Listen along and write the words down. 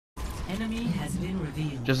enemy has been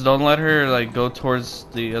revealed. Just don't let her like go towards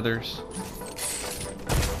the others.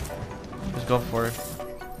 Just go for it.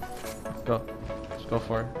 Go. Just go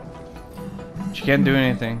for it. She can't do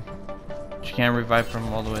anything. She can't revive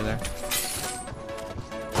from all the way there.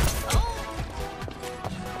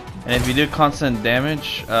 And if you do constant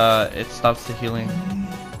damage, it stops the healing.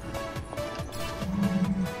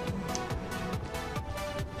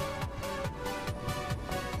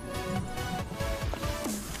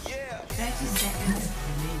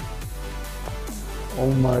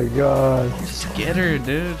 Oh my god. Just get her,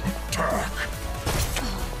 dude.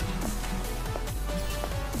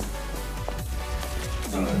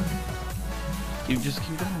 You just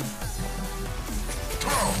keep going.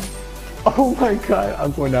 Oh my god,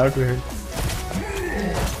 I'm going after her.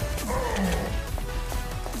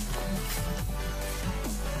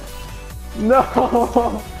 No!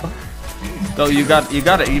 Go, you got it.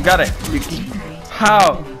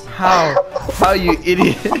 How, you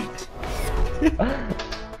idiot?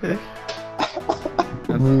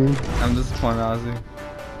 I'm disappointed, Ozzy.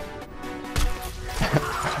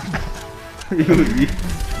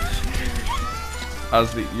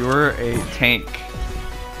 Ozzy, you're a tank.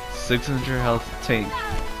 600 health tank.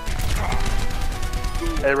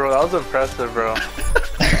 Hey bro, that was impressive, bro.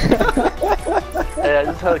 Hey, I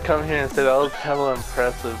just had to come here and say that was hella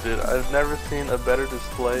impressive, dude. I've never seen a better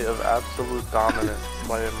display of absolute dominance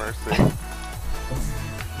by a Mercy.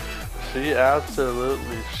 She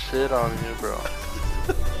absolutely shit on you, bro.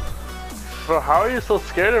 Bro, how are you so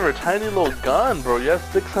scared of her tiny little gun, bro? You have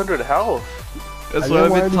 600 health. That's I what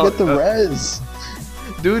I've wanted been to get the res.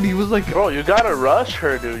 Dude, he was like, Bro, you gotta rush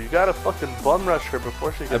her, dude. You gotta fucking bum rush her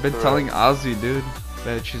before she gets I've been telling Ozzy, dude,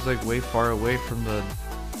 that she's like way far away from the.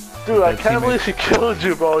 Dude, I can't believe she killed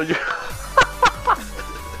you, bro.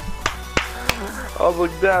 I was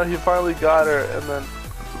like, damn, he finally got her, and then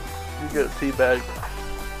you get teabagged.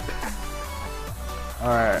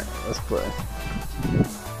 Alright, let's play.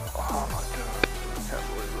 Oh my god, I can't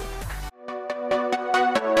believe it.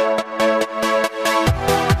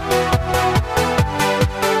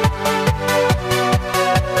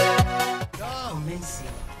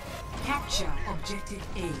 Commencing. Capture objective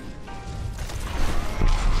A.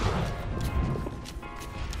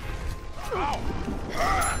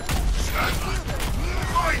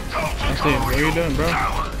 Actually, what are you doing, bro?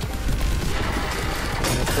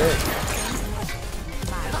 That's it.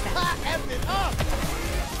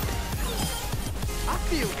 I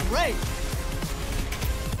feel great.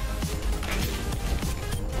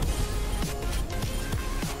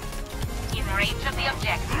 In range of the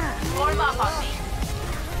objective. Form up on me.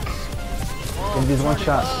 Genji's one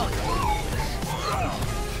shot.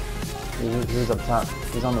 He's up top.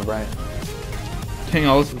 He's on the right. Dang, I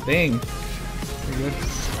was dang. You're good.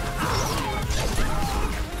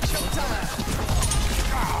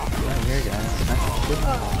 Yeah, here, guys.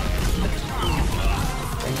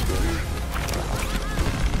 Thank you.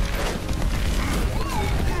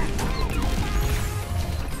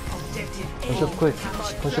 Push up quick.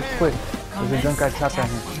 Push up quick. There's a drunk guy trapped down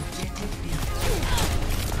here.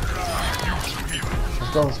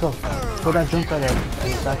 Let's go, let's go. Put that drunk guy there.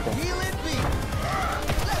 He's back there.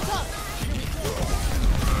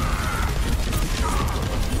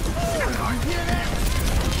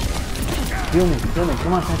 Heal me,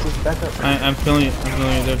 come on, Francis, back up. I'm feeling you,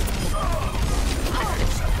 dude.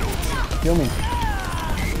 Heal me.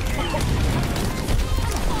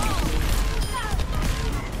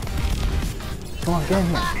 Come on, get in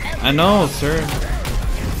here. I know, sir.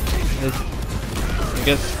 I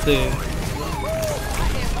guess the.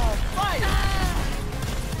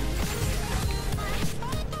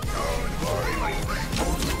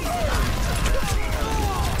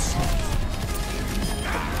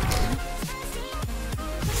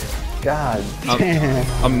 God damn.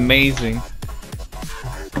 Amazing.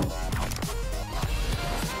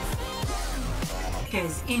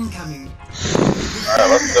 Is incoming. Alright,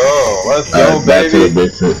 let's go, baby.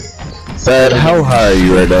 Sad, how high are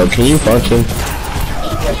you right now? Can you function?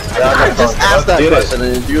 I just asked that question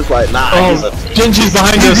and you was like, nah, he's a... Genji's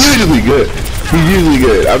behind He's us. usually good. He's usually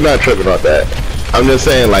good. I'm not tripping about that. I'm just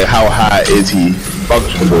saying, like, how high is he?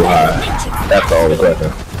 Functional high. That's the only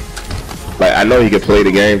question. Like, I know he can play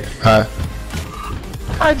the game high.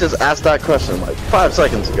 I just asked that question like 5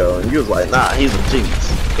 seconds ago and you was like, nah, he's a genius.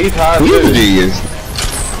 He's high. He's a genius.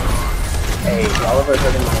 Hey, Oliver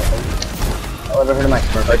heard of my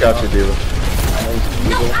I got you, dude.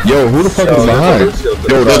 Yo, who the fuck is behind?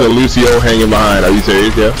 Yo, there's a Lucio hanging behind. Are you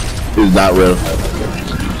serious, yo? This is not real.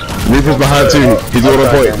 Lucius behind too. He's on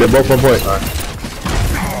point. They're both on point.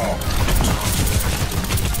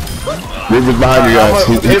 Reaper's behind you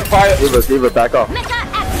guys. Hit fire. Reaper, back off.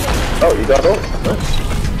 Oh, you got ult.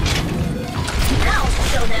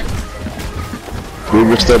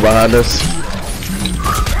 Reaper's still behind us.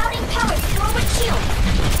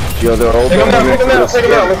 Yo, they're all Take him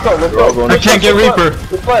down, let's go. I can't get Reaper.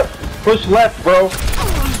 Push left. Push left, bro.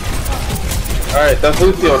 Alright, that's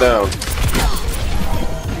Lucio down.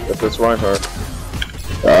 That's Reinhardt.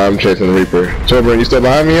 I'm chasing the Reaper. Chilburn, you still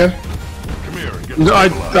behind me here? No, I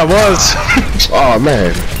was. Oh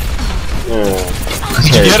man.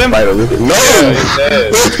 Did you get him? No!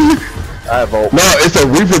 I have ult. No, it's a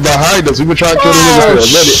Reaper behind us. We've been trying to kill him for a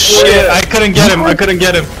minute. Shit, I couldn't get him.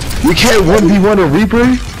 We can't 1v1 a Reaper?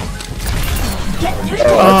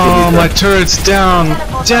 Oh, my turret's down.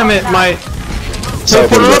 Damn it, my...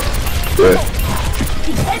 Teleport up? Yeah.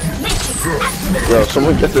 Yo,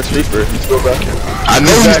 someone get this Reaper. He's still back here. I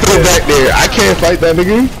know he's still back there. I can't fight that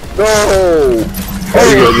nigga. No! Oh,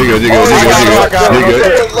 you good.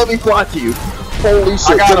 Let me fly to you. Holy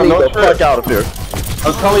shit, get me the fuck out of here.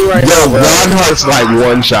 I'm telling you right now, bro. Reinhardt's like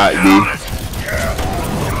one shot, B.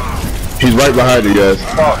 He's right behind you guys.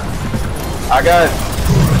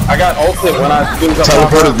 I got ultimate when I do the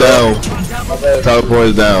Teleport is down. Teleport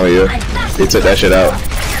is down, yeah. They took that shit out.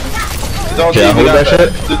 Can I hold that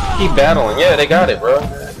shit? Just keep battling. Yeah, they got it, bro.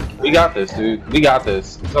 We got this, dude. We got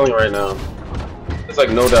this. I'm telling you right now. It's like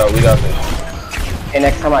no doubt, we got this. Hey,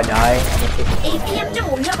 next time I die,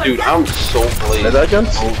 Dude, I'm so played. Is that gun?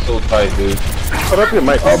 I'm so tight, dude. Put up your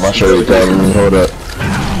mic. Oh, my shoulder problem. Hold up.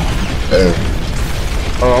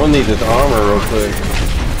 Oh, I'm gonna need this armor real quick.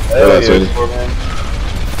 That's it.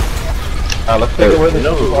 Let's take it where the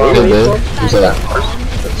What's that?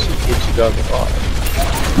 Let's see what you got the bottom.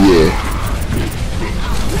 Yeah.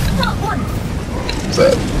 What's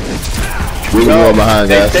that? We're going behind,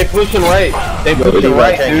 guys. They pushing right. They pushing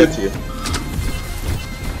right, dude.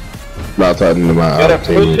 Not talking to my They're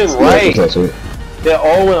pushing right. Yeah, they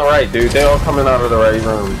all went right, dude. They all coming out of the right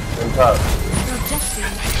room. In top.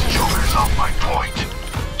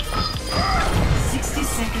 60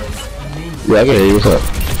 seconds remaining. I can hear you. What's up?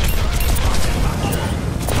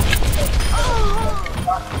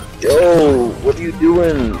 Yo, what are you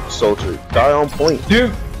doing, soldier? Die on point.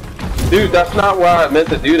 Dude, that's not why I meant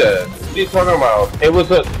to do that. What are you talking about?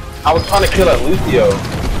 I was trying to kill that Lucio.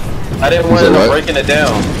 I didn't want him breaking it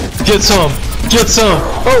down. Get some.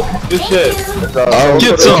 Oh, good shit.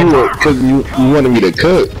 Get some. Because you wanted me to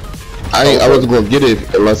cook. I wasn't gonna get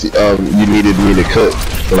it unless you needed me to cook.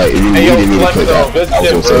 Like if you needed me to cook, I was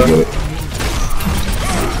gonna say get it.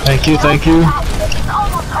 Thank you.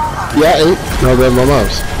 Yeah, I ate. No, that's my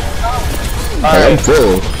mom's. I'm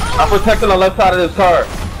full. I'm protecting the left side of this car.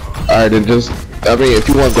 Alright, then just, I mean, if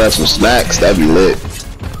you want to grab some snacks, that'd be lit.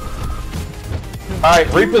 Alright,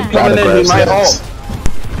 Reaper's coming in, he might ult.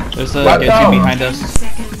 There's a Genji behind us.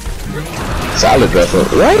 Salad dressing,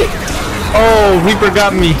 right? Oh, Reaper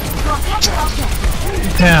got me.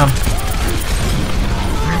 Damn.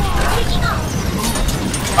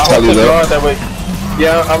 I hope the guard that way.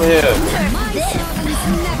 Yeah, I'm here.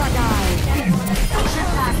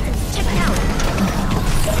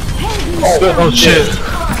 Oh shit.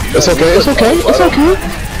 It's okay.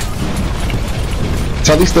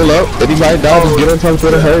 Tully's still up. Anybody down, just get on Tully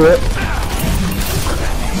for the hurry up.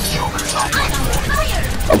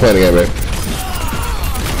 I'm playing the game, man.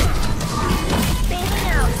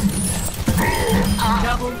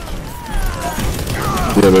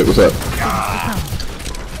 Yeah, man, what's up?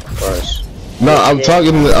 Nice. No, I'm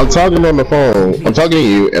talking on the phone. I'm talking to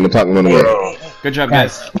you, and I'm talking on the mic. Good job,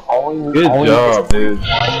 guys. Good job, dude.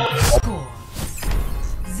 Score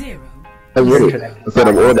 0. I'm ready. Instead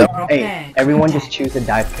of order. Hey, everyone just choose a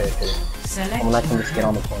dive character. Select. I'm gonna let them just get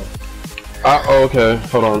on the phone. Oh, okay.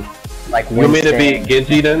 Hold on. Like You want me to be Winston.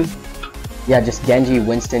 Genji then? Yeah, just Genji,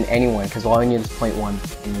 Winston, anyone, because all I need is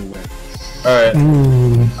 0.1 and you win. Alright.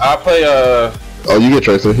 I'll play, Oh, you get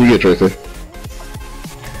Tracer.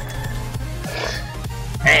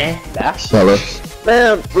 Bash? Hello.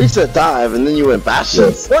 Man, reset dive and then you went Bastion.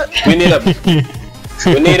 Yes. What? We need a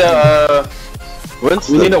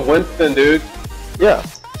Winston. We need a Winston, dude. Yeah.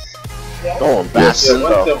 Going Bastion.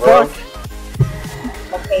 Yes. Winston, bro.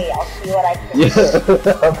 Okay, I'll see what I can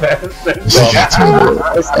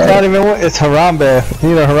It's not even, it's Harambe. You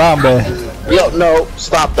need a Harambe. Yo, no,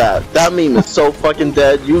 stop that. That meme is so fucking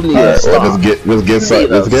dead. You need to stop. Let's get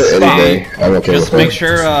anything. I'm okay Just with make that.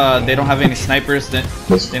 sure they don't have any snipers. Then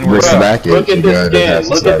Let's we're smack it. Look at You this gotta skin. have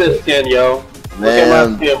some Look at this skin, yo. Look at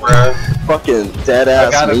my skin, bro. Fucking dead ass.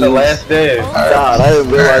 I got it the last day. God, I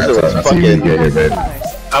didn't realize it was fucking. Get here, baby.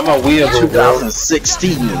 I'm a weeaboo, bro.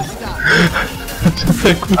 2016.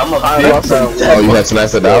 I'm a Oh, you had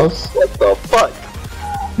snipes at the house? What the fuck?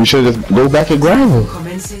 You should just go back and grab him.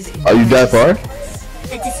 Commences in Are you that far?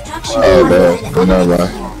 The destruction Oh, of no. No,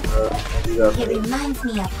 no. It reminds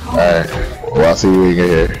me of home. Alright. Well, I'll see you when you get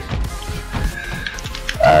here.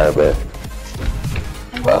 Alright, man.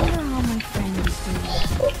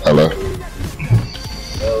 Hello.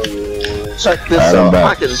 Check this I'm out. back.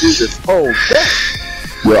 I can do this whole thing.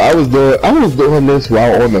 Yo, I was doing this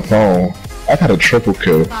while on the phone. I got a triple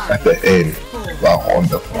kill at the end while on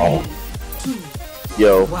the phone.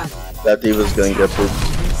 Yo, that diva's gonna get pooped.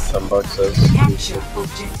 Some buck says. capture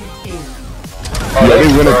objective A. Yo, they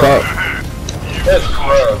win a cup. That's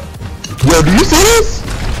crap. Yo, do you see this?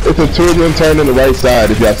 It's a 2-in turn on the right side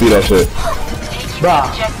if y'all see that shit. Bruh,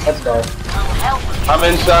 let's go. I'm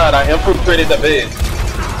inside. I infiltrated the base.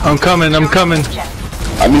 I'm coming. I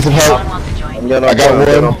need some help. I'm getting I got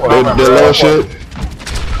one. They're low shit.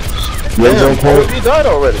 Red zone point. He died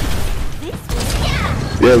already.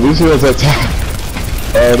 Yeah, Lucio's at top.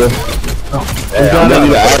 I'm ready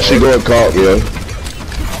to actually go and call, yo.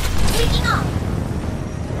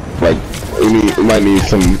 Like, we might need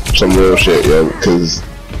some real shit, yo, because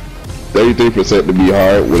 33% to be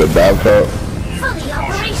hard with a dive call.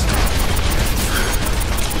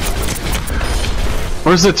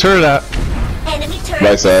 Where's the turret at? Enemy turret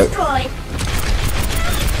Right side. destroyed.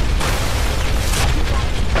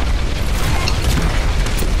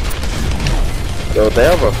 Yo, they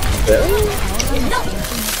have a.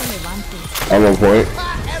 I'm on point.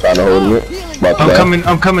 Trying to hold it. About to die. I'm coming.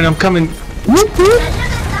 I'll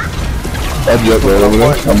jump right over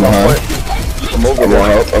there. I'm behind. I'm gonna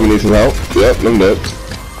help. I'm gonna need some help. Yep, I'm dead.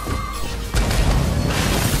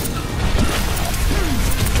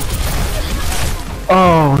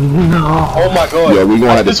 Oh no. Oh my god. Yeah, we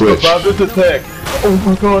gonna have to switch. About this attack. Oh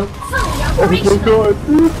my god. Oh my god.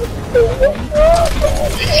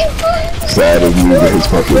 Sad is losing his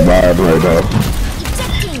fucking mind right now.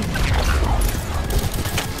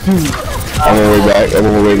 I'm on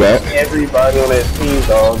my way back. Everybody on that team,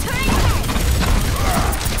 dog.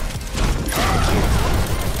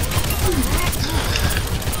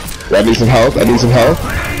 I need some help.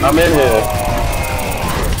 I'm in here.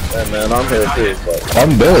 Hey man, I'm here too. But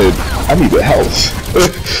I'm dead. I need the help.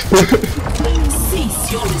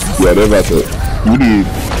 Yeah, they're about to. We need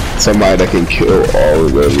somebody that can kill all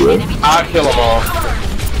of them, yeah. I'll kill them all.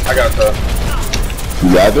 I got that. You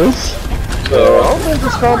got this? So I don't think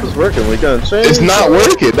this comp is working. We gonna change. It's not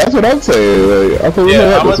working. That's what I'm saying. Like, I thought we Yeah,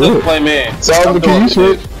 had I'm this gonna just work. play man. So I'm gonna you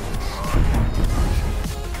switch.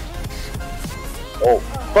 Oh,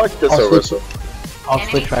 fuck this Orisa. I'll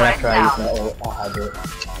switch right after I use my ult. I'll have it.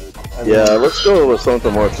 Yeah, let's go with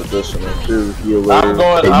something more traditional. Too healer. Hey,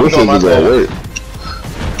 this isn't gonna work.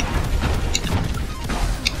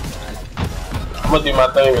 I'm gonna do my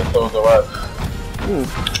thing and so the rest.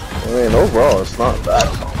 I mean, overall, it's not bad.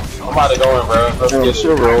 I'm about to go in, bro. Let's get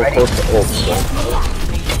your roll close to ult.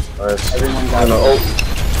 Alright, Everyone I got know ult.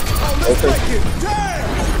 Okay.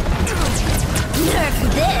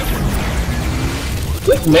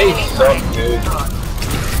 This mage sucks, dude.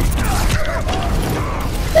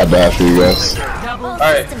 I died for you guys.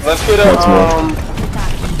 Alright, let's get Once more.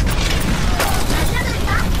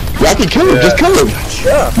 Y'all can kill him. Just kill him.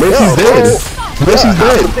 Yeah. Mercy's dead. Mercy's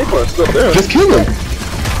dead. People are still there. Just kill him.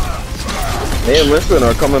 Me and Listen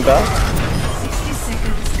are coming back.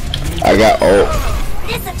 I got ult.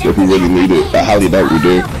 If we really need it, I highly doubt we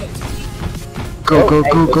do. Go.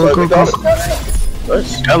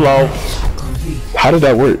 Nice. Hello. How did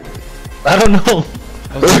that work? I don't know.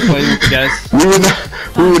 I was just playing with you guys.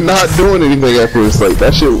 We were not doing anything at first. Like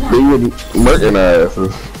that shit, they were murking our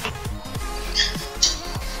asses.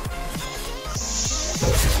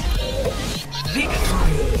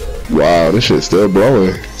 Wow, this shit's still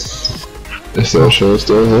blowing. This still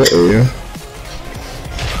hitting, yeah.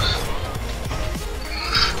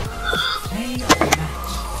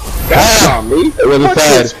 Damn, me. It wasn't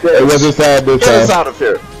sad. It wasn't sad this Get us time. out of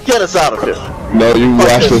here. Get us out of here. No, you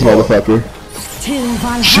watch this motherfucker.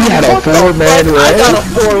 She had a 4-man I red. got a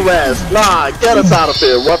 4-res. Nah, get us out of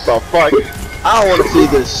here. What the fuck? I don't want to see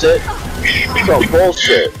this shit. Some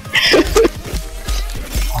bullshit.